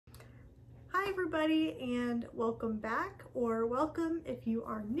Hi everybody, and welcome back, or welcome if you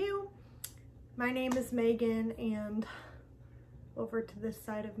are new. My name is Megan, and over to this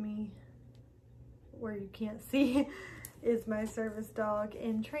side of me where you can't see is my service dog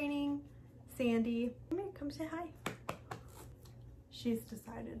in training, Sandy. Come say hi. She's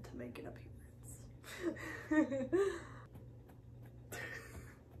decided to make an appearance.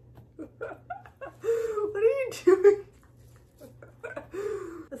 What are you doing?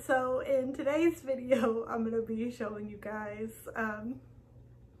 So in today's video, I'm going to be showing you guys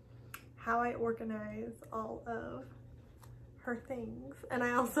how I organize all of her things. And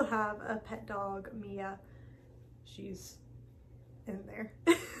I also have a pet dog, Mia. She's in there.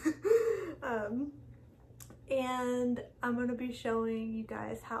 And I'm going to be showing you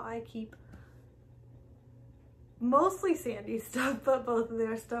guys how I keep mostly Sandy's stuff, but both of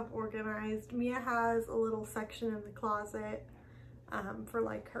their stuff organized. Mia has a little section in the closet for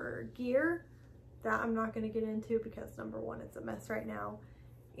like her gear that I'm not going to get into because number one, it's a mess right now,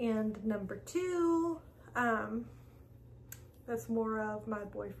 and number two, that's more of my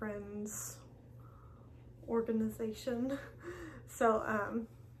boyfriend's organization. So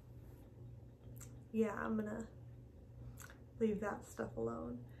yeah, I'm gonna leave that stuff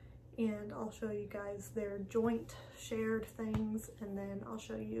alone, and I'll show you guys their joint shared things, and then I'll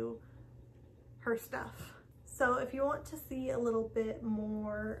show you her stuff. So if you want to see a little bit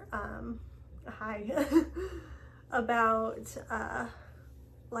more about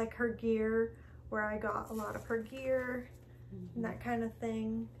like her gear, where I got a lot of her gear and that kind of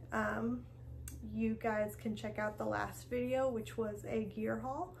thing, you guys can check out the last video, which was a gear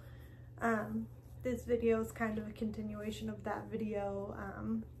haul. This video is kind of a continuation of that video,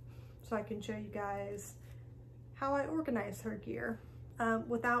 so I can show you guys how I organize her gear.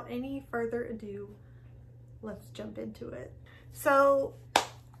 Without any further ado, let's jump into it. So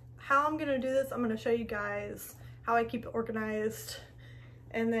how I'm gonna do this, I'm gonna show you guys how I keep it organized,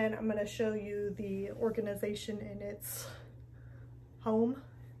 and then I'm gonna show you the organization in its home,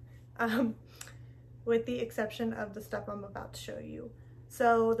 with the exception of the stuff I'm about to show you.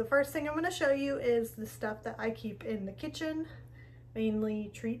 So the first thing I'm gonna show you is the stuff that I keep in the kitchen, mainly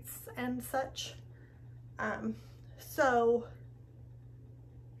treats and such. So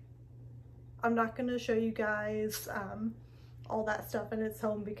I'm not going to show you guys all that stuff in its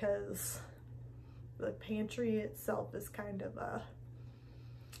home because the pantry itself is kind of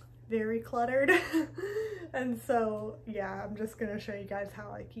very cluttered. And so yeah, I'm just going to show you guys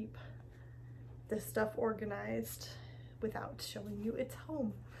how I keep this stuff organized without showing you its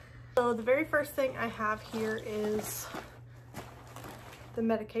home. So the very first thing I have here is the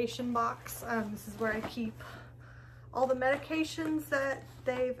medication box. This is where I keep all the medications that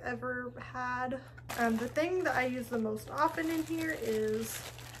they've ever had. The thing that I use the most often in here is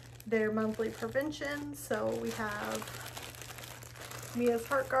their monthly prevention. So we have Mia's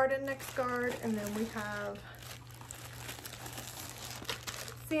Heart Guard and Next Guard, and then we have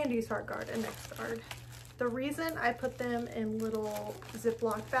Sandy's Heart Guard and Next Guard. The reason I put them in little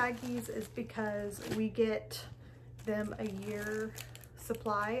Ziploc baggies is because we get them a year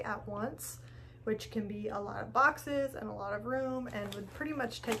supply at once, which can be a lot of boxes and a lot of room and would pretty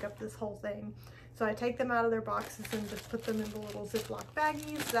much take up this whole thing. So I take them out of their boxes and just put them in the little Ziploc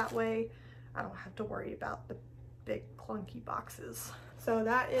baggies. That way I don't have to worry about the big clunky boxes. So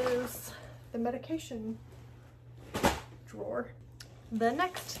that is the medication drawer. The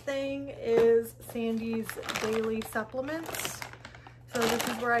next thing is Sandy's daily supplements. So this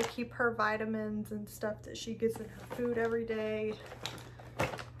is where I keep her vitamins and stuff that she gets in her food every day.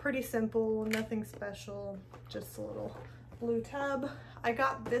 Pretty simple, nothing special, just a little blue tub. I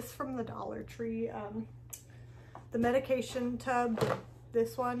got this from the Dollar Tree. The medication tub,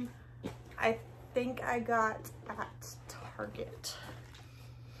 this one, I think I got at Target,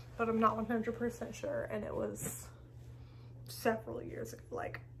 but I'm not 100% sure, and it was several years ago,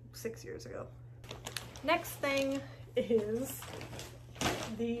 like 6 years ago. Next thing is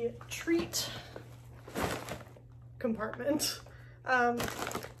the treat compartment.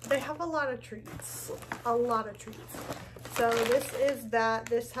 They have a lot of treats, So this is that.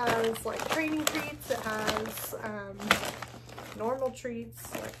 This has like training treats. It has normal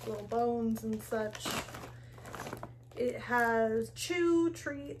treats like little bones and such. It has chew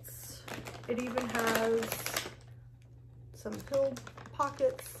treats. It even has some pill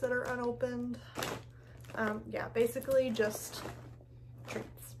pockets that are unopened. Yeah, basically just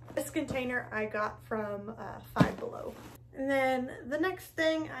treats. This container I got from Five Below. And then the next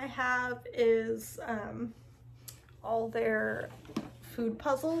thing I have is all their food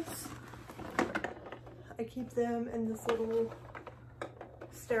puzzles. I keep them in this little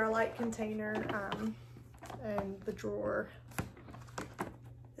Sterilite container, and the drawer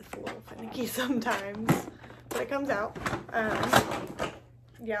is a little finicky sometimes, but it comes out.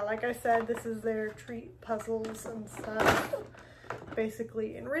 Yeah, like I said, this is their treat puzzles and stuff.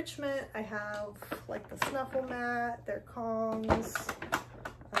 Basically enrichment. I have like the snuffle mat, their Kongs,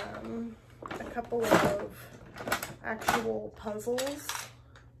 a couple of actual puzzles.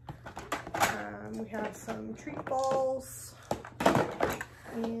 We have some treat balls,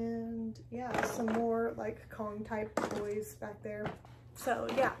 and yeah, some more like Kong type toys back there. So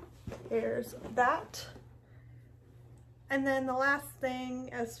yeah, there's that. And then the last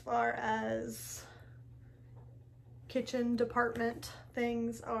thing, as far as kitchen department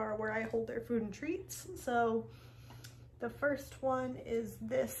things, are where I hold their food and treats. So the first one is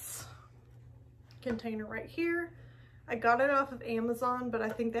this container right here. I got it off of Amazon, but I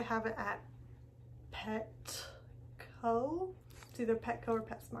think they have it at Petco. It's either Petco or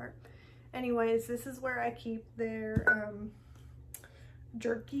PetSmart. Anyways, this is where I keep their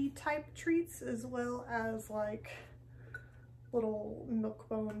jerky type treats, as well as like little milk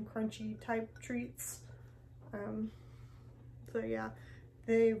bone crunchy type treats. So yeah,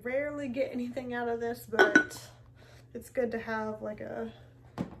 they rarely get anything out of this, but it's good to have like a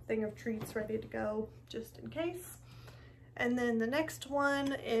thing of treats ready to go just in case. And then the next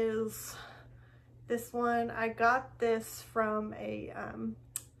one is this one. I got this from a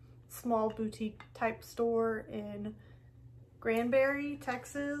small boutique type store in Granbury,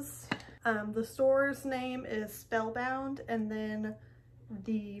 Texas. The store's name is Spellbound, and then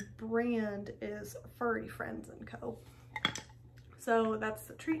the brand is Furry Friends & Co. So that's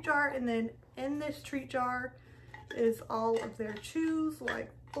the treat jar, and then in this treat jar is all of their chews,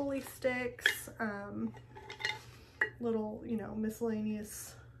 like bully sticks, little, you know,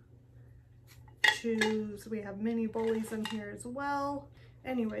 miscellaneous chews. We have mini bullies in here as well.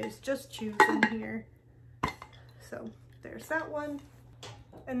 Anyways, just chews in here. So there's that one.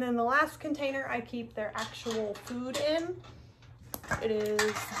 And then the last container I keep their actual food in. It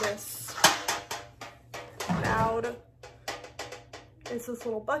is this loud, it's this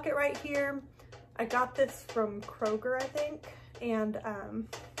little bucket right here. I got this from Kroger, I think. And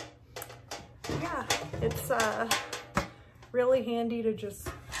yeah, it's really handy to just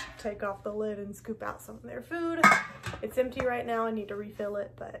take off the lid and scoop out some of their food. It's empty right now. I need to refill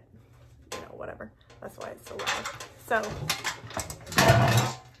it, but you know, whatever. That's why it's so loud. So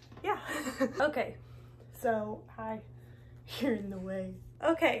yeah. Okay, so hi, you're in the way.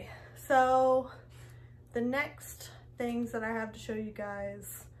 Okay, so the next things that I have to show you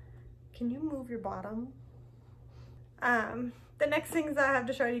guys, can you move your bottom? The next things that I have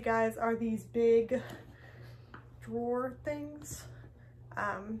to show you guys are these big drawer things.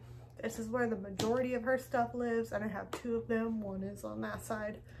 This is where the majority of her stuff lives, and I have two of them. One is on that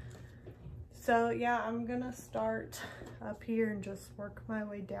side. So yeah, I'm gonna start up here and just work my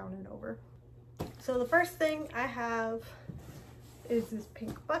way down and over. So the first thing I have is this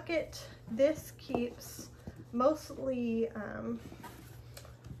pink bucket. This keeps mostly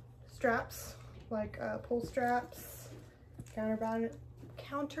straps, like pull straps,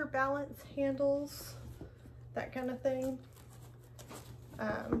 counterbalance handles, that kind of thing.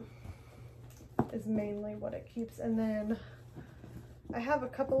 Is mainly what it keeps. And then I have a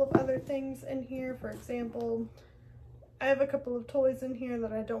couple of other things in here. For example, I have a couple of toys in here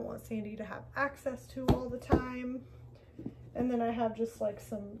that I don't want Sandy to have access to all the time. And then I have just like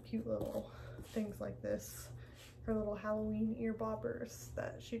some cute little things like this, her little Halloween ear bobbers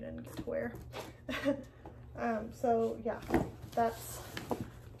that she didn't get to wear. So yeah, that's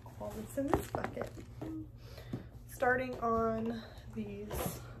all that's in this bucket. Starting on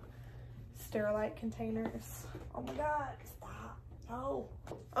these Sterilite containers. Oh my god, stop. No.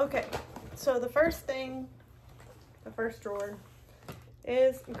 Okay, so the first thing, the first drawer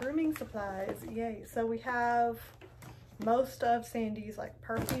is grooming supplies. Yay. So we have most of Sandy's like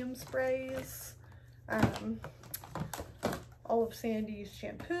perfume sprays, all of Sandy's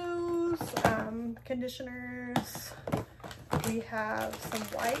shampoos, conditioners. We have some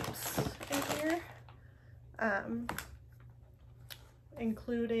wipes in here,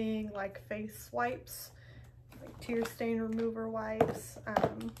 including like face wipes, like tear stain remover wipes.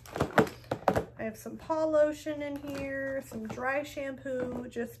 I have some paw lotion in here, some dry shampoo,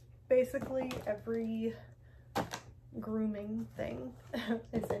 just basically every grooming thing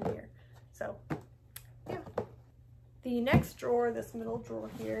is in here. So yeah. The next drawer, this middle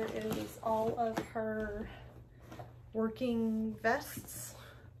drawer here, is all of her working vests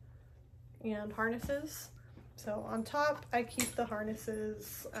and harnesses. So on top, I keep the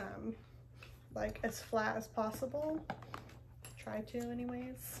harnesses like as flat as possible. Try try to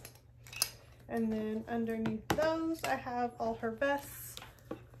anyways. And then underneath those, I have all her vests.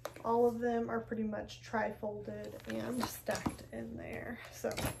 All of them are pretty much tri-folded and stacked in there. So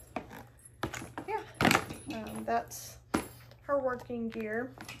yeah, that's her working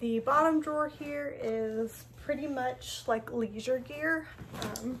gear. The bottom drawer here is pretty much like leisure gear.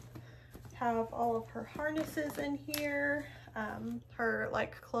 Have all of her harnesses in here, her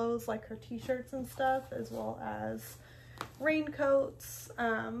like clothes, like her t-shirts and stuff, as well as raincoats,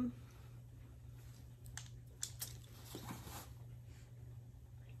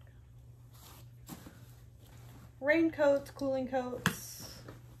 cooling coats,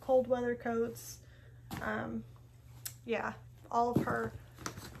 cold weather coats. Yeah, all of her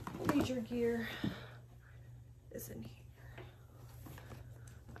leisure gear is in here.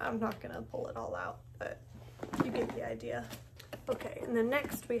 I'm not gonna pull it all out, but you get the idea. Okay, and then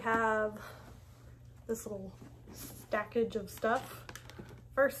next we have this little stackage of stuff.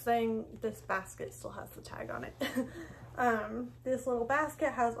 First thing, this basket still has the tag on it. This little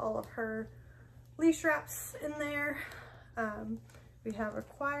basket has all of her leash wraps in there. We have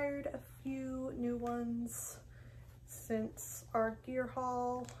acquired a few new ones since our gear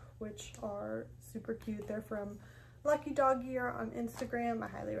haul, which are super cute. They're from Lucky Dog Gear on Instagram. I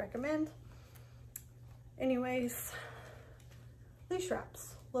highly recommend. Anyways, leash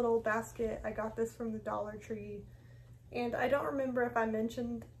wraps, little basket. I got this from the Dollar Tree, and I don't remember if I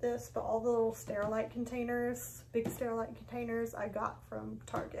mentioned this, but all the little Sterilite containers, big Sterilite containers, I got from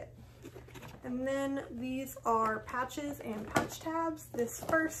Target. And then these are patches and patch tabs. This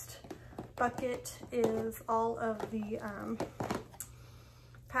first bucket is all of the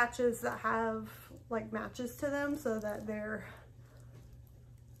patches that have like matches to them so that they're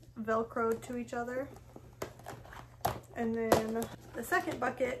velcroed to each other. And then the second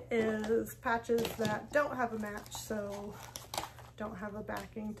bucket is patches that don't have a match, so don't have a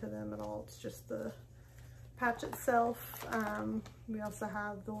backing to them at all. It's just the patch itself. We also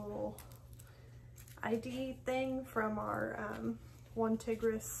have the little ID thing from our One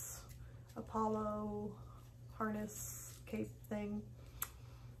Tigris Apollo harness cape thing.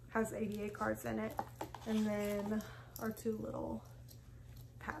 Has 88 cards in it. And then our two little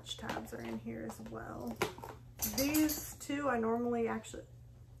patch tabs are in here as well. These two I normally actually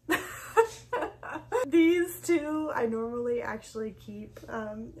keep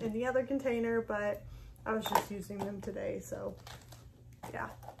in the other container, but I was just using them today, so yeah.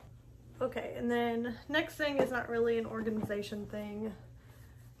 Okay, and then next thing is not really an organization thing.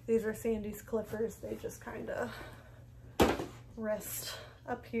 These are Sandy's clippers. They just kind of rest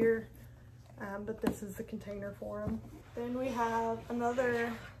up here, but this is the container for them. Then we have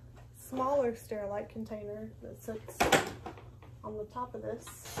another smaller Sterilite container that sits on the top of this.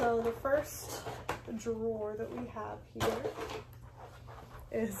 So the first drawer that we have here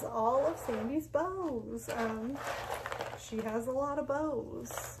is all of Sandy's bows. She has a lot of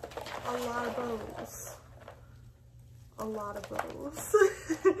bows. A lot of bows. A lot of bows.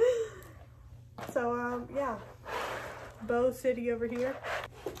 So yeah, bow city over here.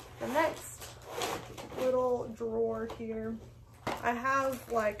 The next little drawer here, I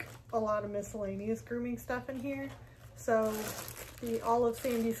have like a lot of miscellaneous grooming stuff in here. So all of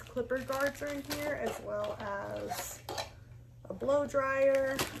Sandy's clipper guards are in here, as well as a blow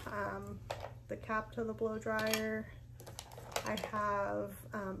dryer, the cap to the blow dryer. I have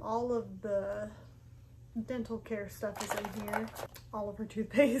all of the dental care stuff is in here, all of her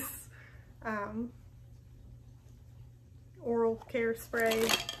toothpaste, oral care spray,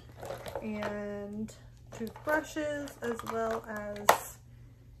 and toothbrushes, as well as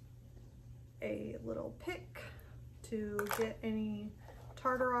a little pick to get any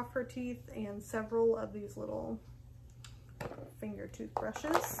tartar off her teeth, and several of these little finger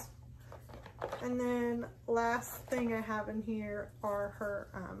toothbrushes. And then last thing I have in here are her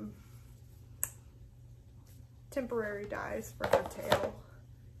temporary dyes for her tail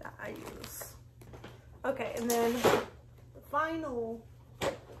that I use. Okay, and then the final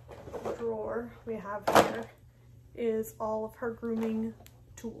drawer we have here is all of her grooming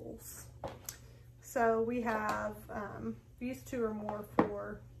tools. So we have these two are more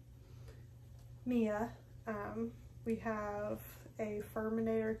for Mia. We have a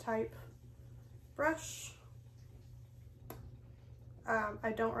Furminator type brush.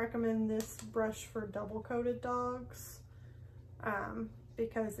 I don't recommend this brush for double coated dogs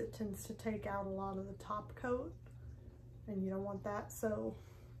because it tends to take out a lot of the top coat, and you don't want that. So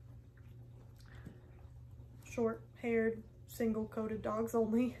short haired single coated dogs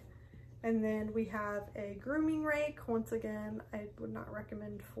only. And then we have a grooming rake. Once again, I would not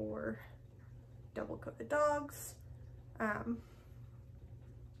recommend for double coated dogs.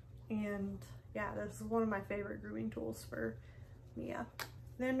 And yeah, this is one of my favorite grooming tools for Mia.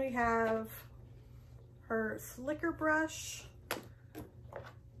 Then we have her slicker brush.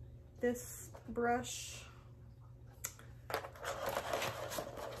 This brush,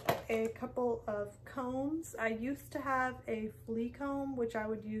 a couple of combs. I used to have a flea comb, which I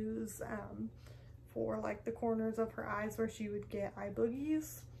would use for like the corners of her eyes where she would get eye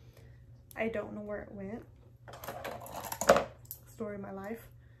boogies. I don't know where it went. Story of my life.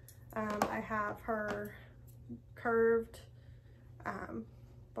 I have her curved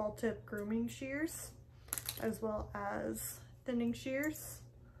ball tip grooming shears, as well as thinning shears.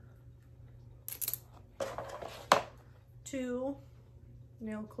 2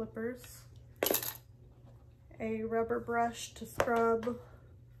 nail clippers, a rubber brush to scrub,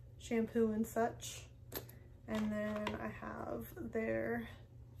 shampoo and such, and then I have their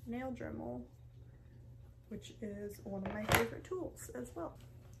nail Dremel, which is one of my favorite tools as well.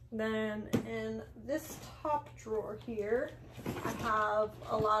 Then in this top drawer here, I have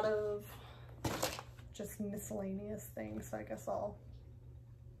a lot of just miscellaneous things, so I guess I'll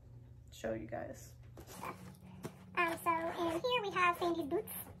show you guys. So in here we have Sandy's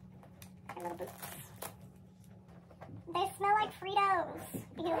boots, her little boots. They smell like Fritos.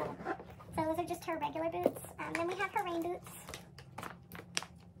 Ew. So those are just her regular boots. Then we have her rain boots.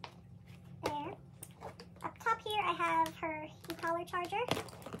 There. Up top here I have her e-collar charger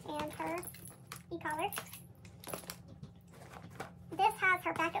and her e-collar. This has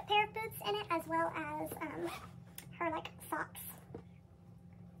her backup pair of boots in it, as well as her like socks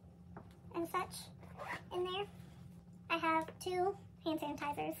and such in there. I have 2 hand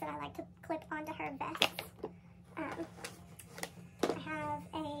sanitizers that I like to clip onto her vest. I have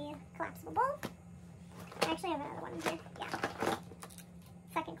a collapsible bowl. I actually have another one in here. Yeah.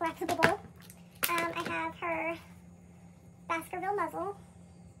 Second collapsible bowl. I have her Baskerville muzzle.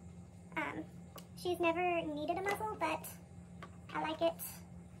 She's never needed a muzzle, but I like it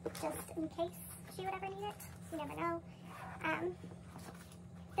just in case she would ever need it. You never know.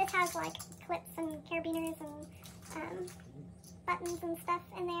 This has like clips and carabiners and buttons and stuff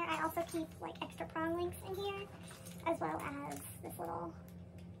in there. I also keep like extra prong links in here, as well as this little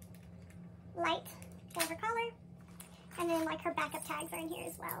light for her collar. And then like her backup tags are in here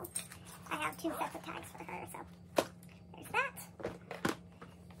as well. I have 2 sets of tags for her, so there's that.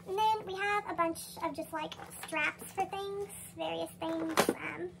 And then we have a bunch of just like straps for things, various things.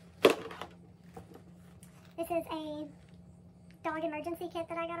 This is a dog emergency kit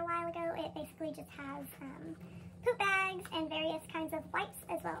that I got a while ago. It basically just has poop bags and various kinds of wipes,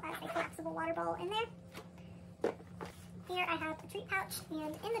 as well as a collapsible water bowl in there. Here I have a treat pouch,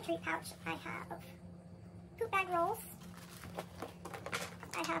 and in the treat pouch I have poop bag rolls.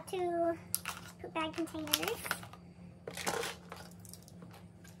 I have 2 poop bag containers.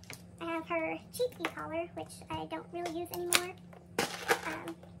 I have her cheap e-collar, which I don't really use anymore.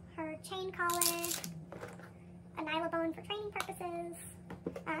 Her chain collar, a nylabone for training purposes.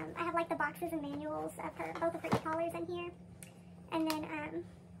 I have like the boxes and manuals of her, both of her e-collars in here. And then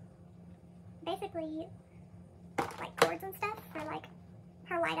basically like cords and stuff for like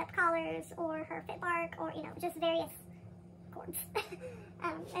her light up collars or her fit bark, or you know, just various cords.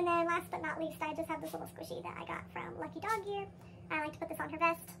 And then last but not least, I just have this little squishy that I got from Lucky Dog Gear. I like to put this on her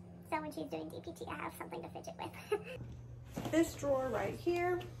vest, so when she's doing DPT I have something to fidget with. This drawer right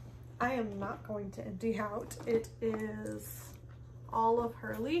here, I am not going to empty out. It is all of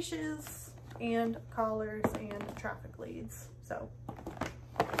her leashes and collars and traffic leads. So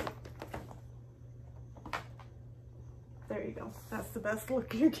there you go. That's the best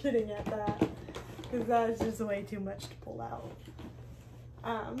look you're getting at that, because that is just way too much to pull out.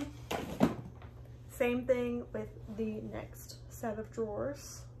 Same thing with the next set of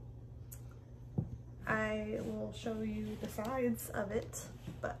drawers. I will show you the sides of it,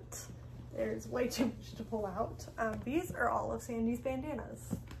 but there's way too much to pull out. These are all of Sandy's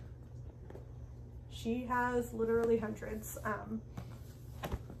bandanas. She has literally hundreds.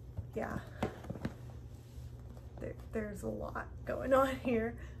 Yeah, there's a lot going on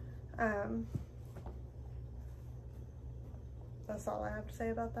here. That's all I have to say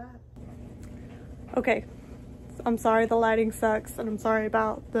about that. Okay, I'm sorry the lighting sucks, and I'm sorry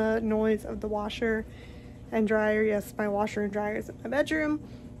about the noise of the washer and dryer. Yes, my washer and dryer is in my bedroom.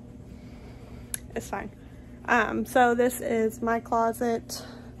 It's fine. So this is my closet,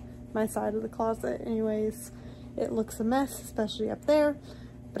 my side of the closet anyways. It looks a mess, especially up there,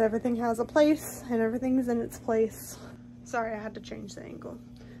 but everything has a place and everything's in its place. Sorry, I had to change the angle.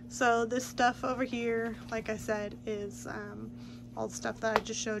 So this stuff over here, like I said, is all the stuff that I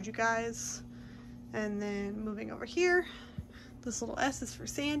just showed you guys. And then moving over here, This little S is for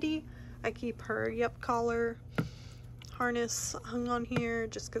Sandy. I keep her Yup collar harness hung on here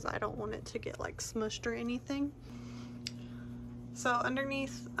just because I don't want it to get like smushed or anything. So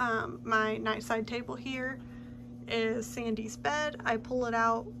underneath my nightside table here is Sandy's bed. I pull it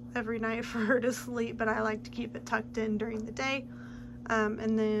out every night for her to sleep, but I like to keep it tucked in during the day.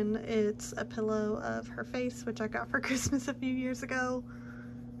 And then it's a pillow of her face, which I got for Christmas a few years ago,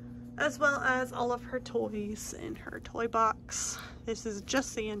 as well as all of her toys in her toy box. This is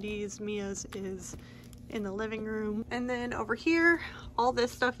just Sandy's. Mia's is in the living room. And then over here, all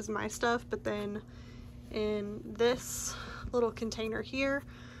this stuff is my stuff, but then in this little container here,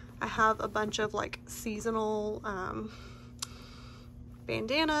 I have a bunch of like seasonal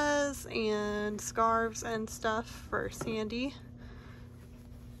bandanas and scarves and stuff for Sandy.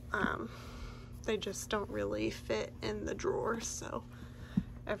 They just don't really fit in the drawers, so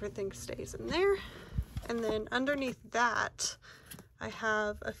everything stays in there. And then underneath that, I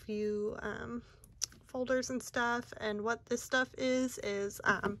have a few folders and stuff, and what this stuff is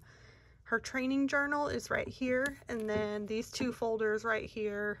her training journal is right here, and then these two folders right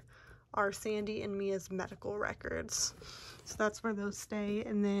here are Sandy and Mia's medical records. So that's where those stay.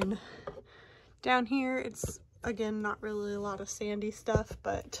 And then down here, it's again not really a lot of Sandy stuff,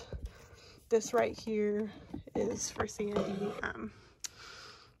 but this right here is for Sandy.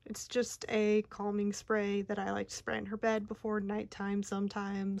 It's just a calming spray that I like to spray in her bed before nighttime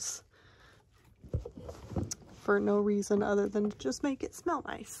sometimes, for no reason other than to just make it smell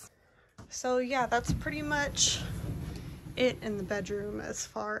nice. So yeah, that's pretty much it in the bedroom as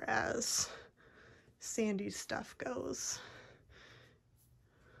far as Sandy's stuff goes.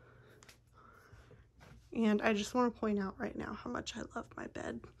 And I just want to point out right now how much I love my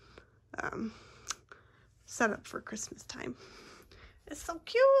bed set up for Christmas time. It's so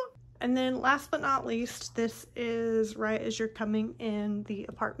cute. And then last but not least, this is right as you're coming in the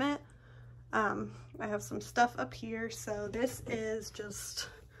apartment. I have some stuff up here. So this is just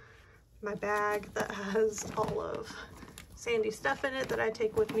my bag that has all of Sandy's stuff in it that I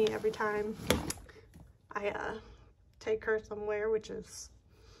take with me every time I take her somewhere, which is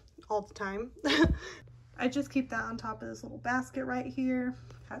all the time. I just keep that on top of this little basket right here.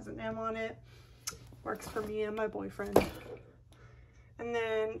 Has an M on it. Works for me and my boyfriend. And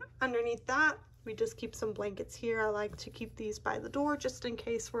then underneath that, we just keep some blankets here. I like to keep these by the door just in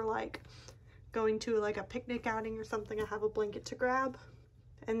case we're like going to like a picnic outing or something. I have a blanket to grab.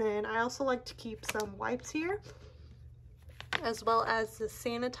 And then I also like to keep some wipes here, as well as the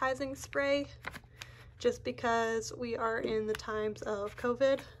sanitizing spray, just because we are in the times of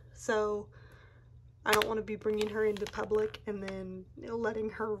COVID. So I don't want to be bringing her into public and then letting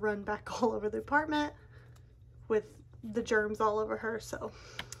her run back all over the apartment with the germs all over her. So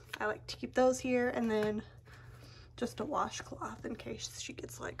I like to keep those here, and then just a washcloth in case she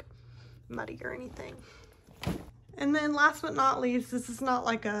gets like muddy or anything. And then last but not least, this is not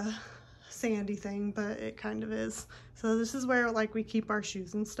like a Sandy thing, but it kind of is. So this is where like we keep our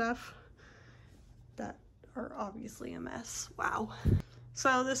shoes and stuff that are obviously a mess. Wow.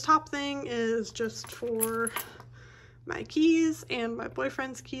 So this top thing is just for my keys, and my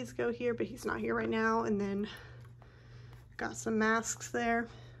boyfriend's keys go here, but he's not here right now. And then got some masks there.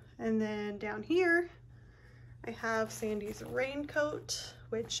 And then down here, I have Sandy's raincoat,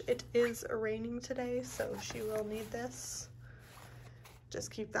 which it is raining today, so she will need this. Just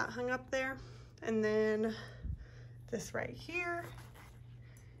keep that hung up there. And then this right here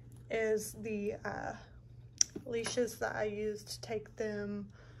is the leashes that I use to take them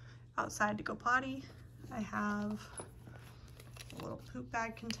outside to go potty. I have a little poop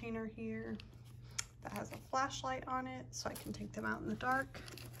bag container here that has a flashlight on it so I can take them out in the dark.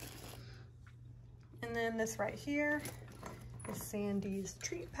 And then this right here is Sandy's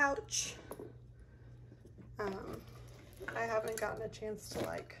treat pouch. I haven't gotten a chance to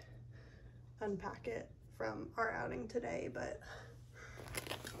like unpack it from our outing today, but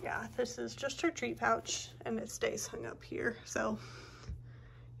yeah, this is just her treat pouch and it stays hung up here. So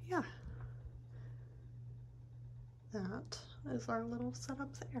yeah, that is our little setup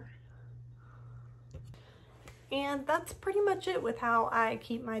there. And that's pretty much it with how I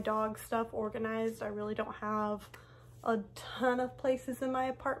keep my dog stuff organized. I really don't have a ton of places in my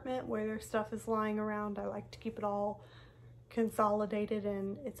apartment where their stuff is lying around. I like to keep it all consolidated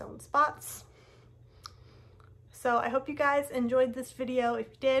in its own spots. So I hope you guys enjoyed this video. If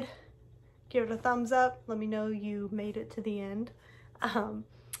you did, give it a thumbs up. Let me know you made it to the end.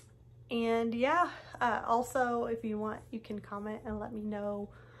 And yeah, also if you want, you can comment and let me know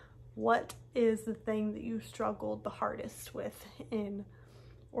what is the thing that you struggled the hardest with in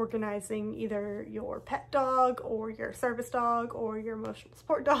organizing either your pet dog or your service dog or your emotional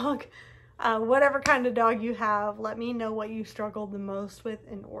support dog. Whatever kind of dog you have, let me know what you struggled the most with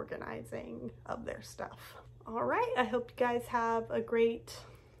in organizing of their stuff. All right, I hope you guys have a great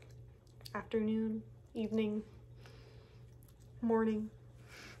afternoon, evening, morning,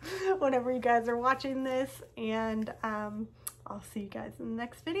 whenever you guys are watching this, and I'll see you guys in the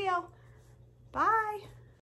next video. Bye!